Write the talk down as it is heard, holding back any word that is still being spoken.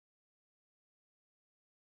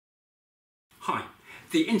Hi.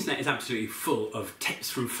 The internet is absolutely full of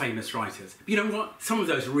tips from famous writers. But you know what? Some of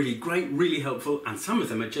those are really great, really helpful, and some of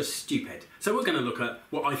them are just stupid. So we're going to look at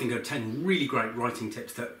what I think are 10 really great writing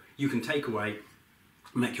tips that you can take away,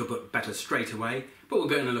 make your book better straight away. But we're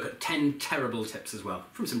going to look at 10 terrible tips as well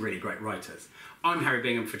from some really great writers. I'm Harry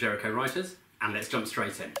Bingham for Jericho Writers, and let's jump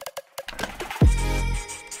straight in.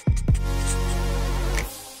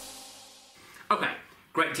 Okay,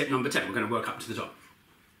 great tip number 10. We're going to work up to the top.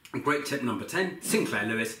 Great tip number 10, Sinclair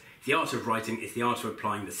Lewis, the art of writing is the art of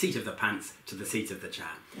applying the seat of the pants to the seat of the chair.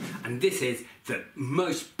 And this is the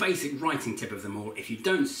most basic writing tip of them all. If you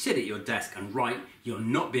don't sit at your desk and write, you're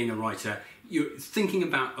not being a writer. You're thinking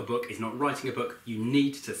about a book is not writing a book. You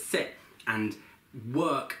need to sit and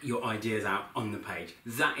work your ideas out on the page.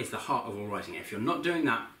 That is the heart of all writing. If you're not doing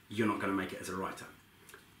that, you're not going to make it as a writer.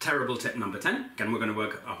 Terrible tip number 10, again we're going to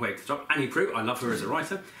work our way to the top. Annie Proulx, I love her as a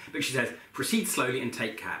writer, but she says, proceed slowly and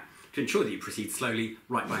take care. To ensure that you proceed slowly,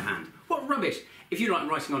 write by hand. What rubbish! If you like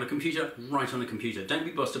writing on a computer, write on a computer. Don't be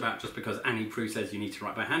bossed about just because Annie Proulx says you need to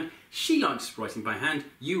write by hand. She likes writing by hand,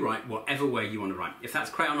 you write whatever way you want to write. If that's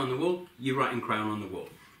crayon on the wall, you write in crayon on the wall.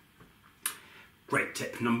 Great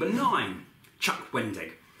tip number 9, Chuck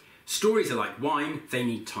Wendig. Stories are like wine, they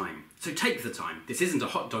need time. So take the time. This isn't a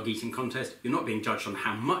hot dog eating contest. You're not being judged on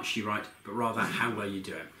how much you write, but rather how well you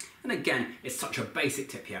do it. And again, it's such a basic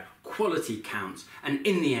tip here. Quality counts. And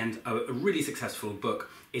in the end, a really successful book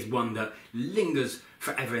is one that lingers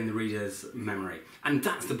forever in the reader's memory. And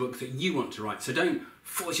that's the book that you want to write. So don't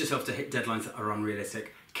force yourself to hit deadlines that are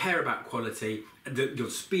unrealistic. Care about quality. You'll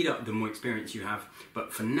speed up the more experience you have.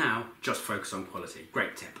 But for now, just focus on quality.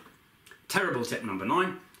 Great tip. Terrible tip number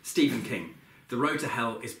 9, Stephen King. The road to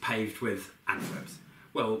hell is paved with adverbs.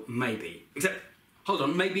 Well, maybe. Except, hold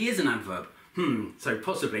on, maybe is an adverb. So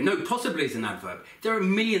possibly. No, possibly is an adverb. There are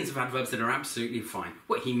millions of adverbs that are absolutely fine.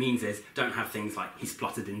 What he means is, don't have things like he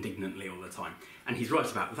spluttered indignantly all the time. And he's right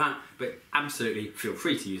about that, but absolutely feel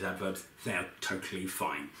free to use adverbs. They're totally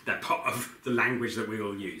fine. They're part of the language that we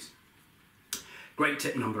all use. Great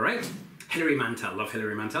tip number 8, Hilary Mantel. Love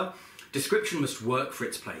Hilary Mantel. Description must work for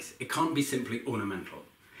its place. It can't be simply ornamental.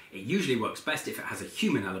 It usually works best if it has a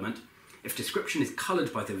human element. If description is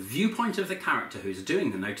coloured by the viewpoint of the character who is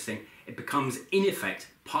doing the noticing, it becomes, in effect,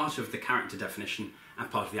 part of the character definition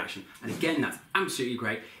and part of the action. And again, that's absolutely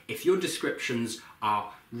great. If your descriptions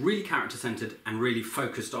are really character-centred and really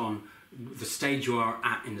focused on the stage you are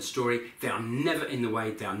at in the story, they are never in the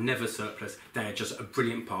way, they are never surplus, they are just a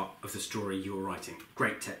brilliant part of the story you're writing.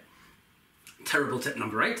 Great tip. Terrible tip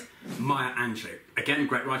number 8, Maya Angelou. Again,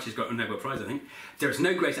 great writer, she's got a Nobel Prize, I think. There is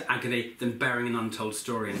no greater agony than bearing an untold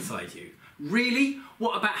story inside you. Really?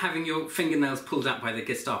 What about having your fingernails pulled out by the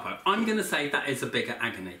Gestapo? I'm going to say that is a bigger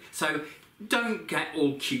agony. So don't get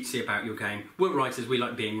all cutesy about your game. We're writers, we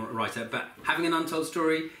like being a writer, but having an untold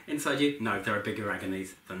story inside you? No, there are bigger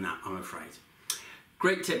agonies than that, I'm afraid.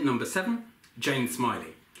 Great tip number 7, Jane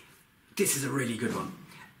Smiley. This is a really good one.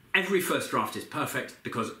 Every first draft is perfect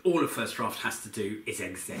because all a first draft has to do is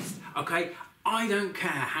exist, okay? I don't care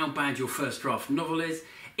how bad your first draft novel is,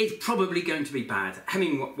 it's probably going to be bad.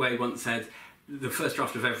 Hemingway once said, the first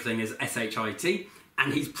draft of everything is S-H-I-T,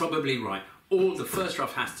 and he's probably right. All the first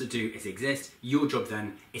draft has to do is exist. Your job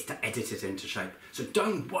then is to edit it into shape. So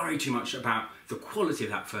don't worry too much about the quality of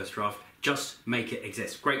that first draft, just make it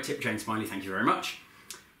exist. Great tip, Jane Smiley, thank you very much.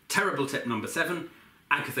 Terrible tip number 7,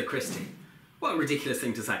 Agatha Christie. What a ridiculous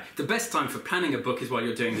thing to say. The best time for planning a book is while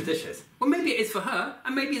you're doing the dishes. Well, maybe it is for her,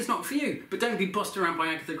 and maybe it's not for you. But don't be bossed around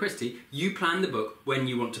by Agatha Christie. You plan the book when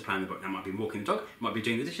you want to plan the book. That might be walking the dog, it might be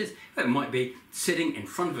doing the dishes, it might be sitting in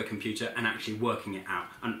front of a computer and actually working it out.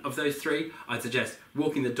 And of those 3, I'd suggest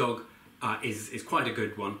walking the dog is quite a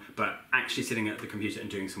good one, but actually sitting at the computer and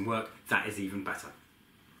doing some work, that is even better.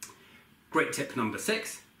 Great tip number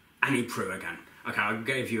 6, Annie Proulx again. Okay, I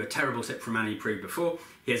gave you a terrible tip from Annie Proulx before.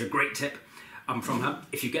 Here's a great tip from her.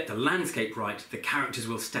 If you get the landscape right, the characters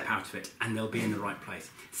will step out of it and they'll be in the right place.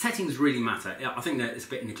 Settings really matter. I think that it's a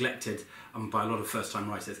bit neglected by a lot of first-time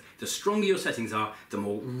writers. The stronger your settings are, the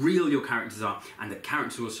more real your characters are, and the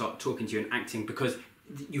characters will start talking to you and acting because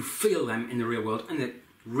you feel them in the real world and the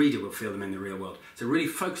reader will feel them in the real world. So really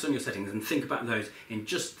focus on your settings and think about those in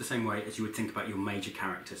just the same way as you would think about your major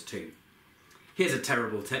characters too. Here's a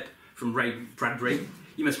terrible tip from Bradbury.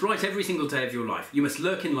 You must write every single day of your life. You must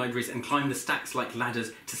lurk in libraries and climb the stacks like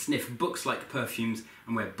ladders to sniff books like perfumes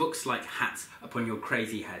and wear books like hats upon your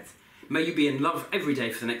crazy heads. May you be in love every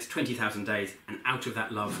day for the next 20,000 days, and out of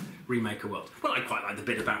that love, remake a world. Well, I quite like the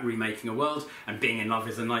bit about remaking a world, and being in love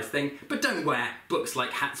is a nice thing, but don't wear books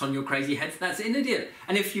like hats on your crazy heads. That's an idiot.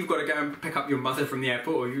 And if you've got to go and pick up your mother from the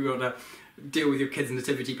airport, or you've got to deal with your kids'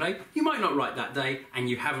 nativity play, you might not write that day, and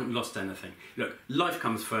you haven't lost anything. Look, life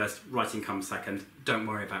comes first, writing comes second. Don't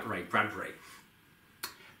worry about Ray Bradbury.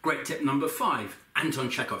 Great tip number 5, Anton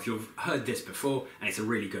Chekhov. You've heard this before, and it's a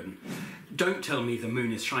really good one. Don't tell me the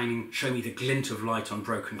moon is shining, show me the glint of light on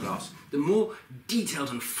broken glass. The more detailed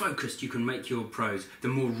and focused you can make your prose, the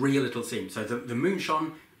more real it'll seem. So the moon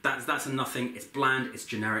shone, that's a nothing, it's bland, it's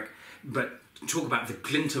generic, but talk about the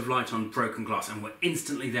glint of light on broken glass, and we're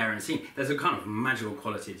instantly there in a scene. There's a kind of magical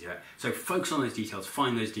quality to it. So focus on those details,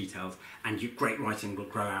 find those details, and your great writing will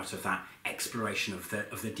grow out of that exploration of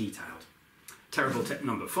the detailed. Terrible tip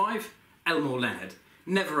number 5, Elmore Leonard.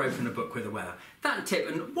 Never open a book with the weather. That tip,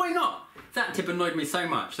 and why not? That tip annoyed me so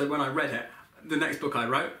much that when I read it, the next book I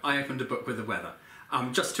wrote, I opened a book with the weather.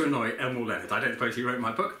 Just to annoy Elmore Leonard. I don't suppose he wrote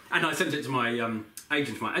my book. And I sent it to my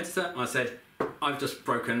agent, my editor, and I said, I've just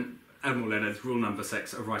broken Elmore Leonard's rule number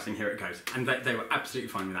 6 of writing, here it goes. And they were absolutely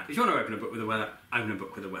fine with that. If you want to open a book with the weather, open a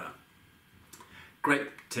book with the weather. Great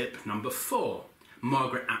tip number 4.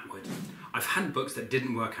 Margaret Atwood. I've had books that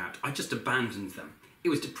didn't work out. I just abandoned them. It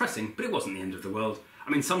was depressing, but it wasn't the end of the world.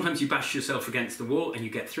 I mean, sometimes you bash yourself against the wall and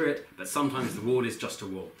you get through it, but sometimes the wall is just a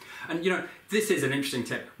wall. And you know, this is an interesting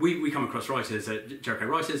tip. We come across writers, Jericho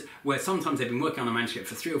writers, where sometimes they've been working on a manuscript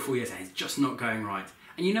for 3 or 4 years and it's just not going right.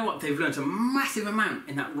 And you know what? They've learned a massive amount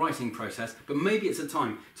in that writing process, but maybe it's a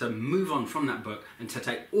time to move on from that book and to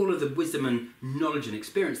take all of the wisdom and knowledge and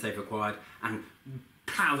experience they've acquired and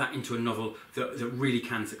plough that into a novel that really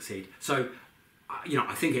can succeed. So, you know,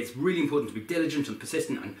 I think it's really important to be diligent and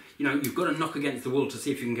persistent, and you know, you've got to knock against the wall to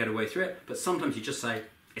see if you can get away through it, but sometimes you just say,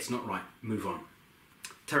 it's not right, move on.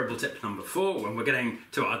 Terrible tip number 4, when we're getting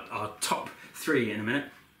to our top 3 in a minute.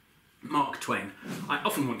 Mark Twain. I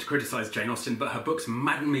often want to criticise Jane Austen, but her books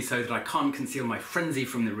madden me so that I can't conceal my frenzy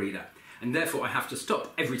from the reader, and therefore I have to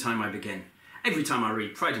stop every time I begin. Every time I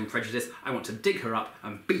read Pride and Prejudice, I want to dig her up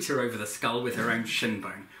and beat her over the skull with her own shin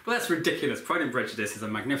bone. Well, that's ridiculous. Pride and Prejudice is a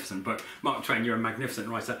magnificent book. Mark Twain, you're a magnificent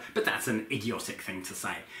writer, but that's an idiotic thing to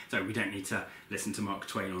say. So we don't need to listen to Mark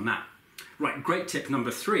Twain on that. Right, great tip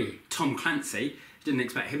number 3, Tom Clancy. You didn't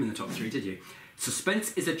expect him in the top 3, did you?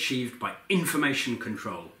 Suspense is achieved by information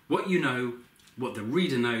control. What you know, what the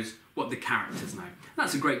reader knows, what the characters know.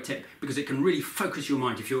 That's a great tip because it can really focus your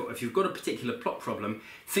mind. If you've got a particular plot problem,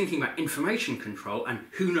 thinking about information control and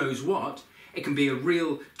who knows what, it can be a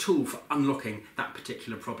real tool for unlocking that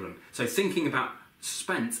particular problem. So thinking about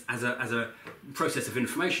suspense as a process of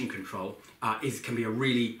information control can be a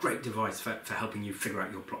really great device for helping you figure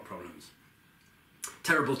out your plot problems.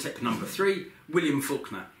 Terrible tip number 3, William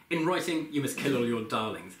Faulkner. In writing, you must kill all your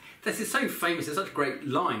darlings. This is so famous, it's such a great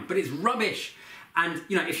line, but it's rubbish. And,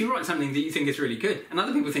 you know, if you write something that you think is really good, and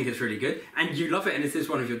other people think it's really good, and you love it and it is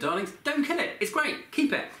one of your darlings, don't kill it. It's great.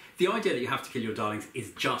 Keep it. The idea that you have to kill your darlings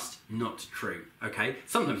is just not true, okay?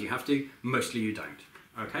 Sometimes you have to, mostly you don't,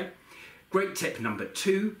 okay? Great tip number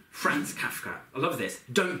 2, Franz Kafka. I love this.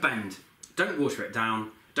 Don't bend. Don't water it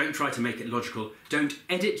down. Don't try to make it logical. Don't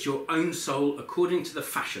edit your own soul according to the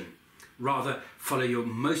fashion. Rather, follow your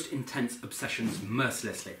most intense obsessions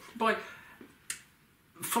mercilessly. By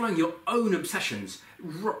following your own obsessions,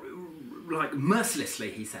 like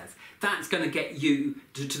mercilessly, he says, that's going to get you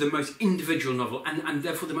to the most individual novel and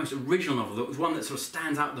therefore the most original novel, the one that sort of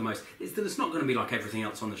stands out the most. It's not going to be like everything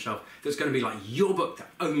else on the shelf. It's going to be like your book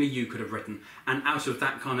that only you could have written. And out of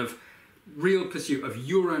that kind of real pursuit of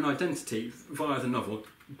your own identity via the novel,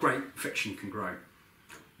 great fiction can grow.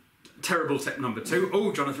 Terrible tip number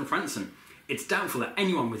 2, Jonathan Franzen. It's doubtful that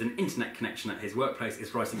anyone with an internet connection at his workplace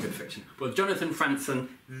is writing good fiction. Well, Jonathan Franzen,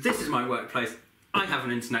 this is my workplace, I have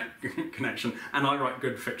an internet connection, and I write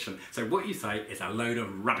good fiction. So what you say is a load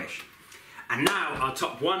of rubbish. And now, our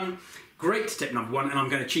top 1, great tip number 1, and I'm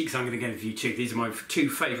going to cheat because I'm going to give you 2. These are my 2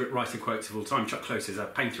 favourite writer quotes of all time. Chuck Close is a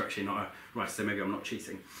painter, actually, not a writer, so maybe I'm not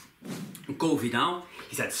cheating. Gore Vidal,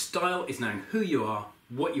 he said, style is knowing who you are,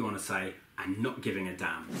 what you want to say, and not giving a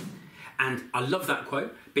damn. And I love that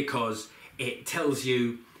quote because it tells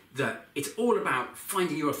you that it's all about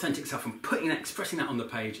finding your authentic self and expressing that on the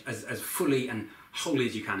page as fully and wholly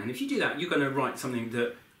as you can. And if you do that, you're going to write something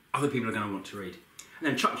that other people are going to want to read. And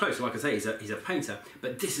then Chuck Close, like I say, he's a painter,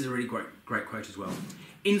 but this is a really great quote as well.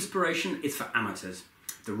 Inspiration is for amateurs.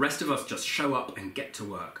 The rest of us just show up and get to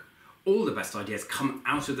work. All the best ideas come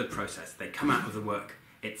out of the process. They come out of the work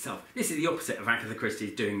itself. This is the opposite of Agatha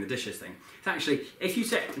Christie's doing the dishes thing. It's actually, if you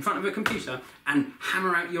sit in front of a computer and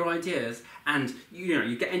hammer out your ideas, and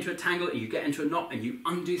you get into a tangle, and you get into a knot, and you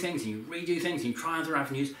undo things, and you redo things, and you try other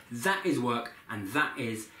avenues, that is work, and that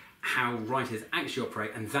is how writers actually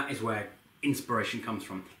operate, and that is where inspiration comes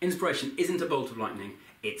from. Inspiration isn't a bolt of lightning,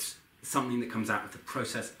 it's something that comes out of the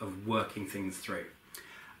process of working things through.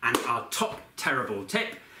 And our top terrible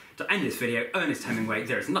tip to end this video, Ernest Hemingway,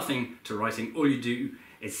 there is nothing to writing, all you do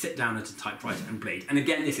is sit down at a typewriter and bleed. And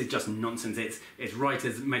again, this is just nonsense. It's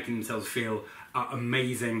writers making themselves feel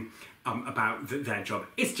amazing about their job.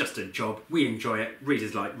 It's just a job. We enjoy it.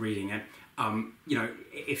 Readers like reading it.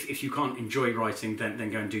 If you can't enjoy writing,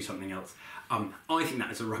 then go and do something else. I think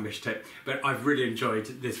that is a rubbish tip, but I've really enjoyed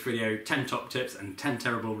this video, 10 top tips and 10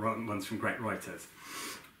 terrible ones from great writers.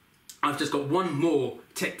 I've just got one more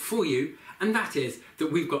tip for you, and that is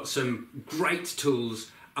that we've got some great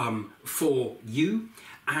tools for you,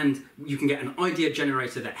 and you can get an idea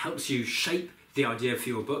generator that helps you shape the idea for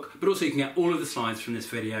your book, but also you can get all of the slides from this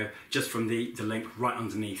video just from the link right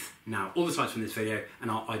underneath now. All the slides from this video and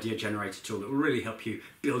our idea generator tool that will really help you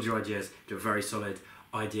build your ideas to a very solid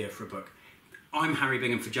idea for a book. I'm Harry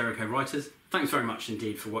Bingham for Jericho Writers. Thanks very much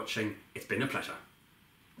indeed for watching. It's been a pleasure.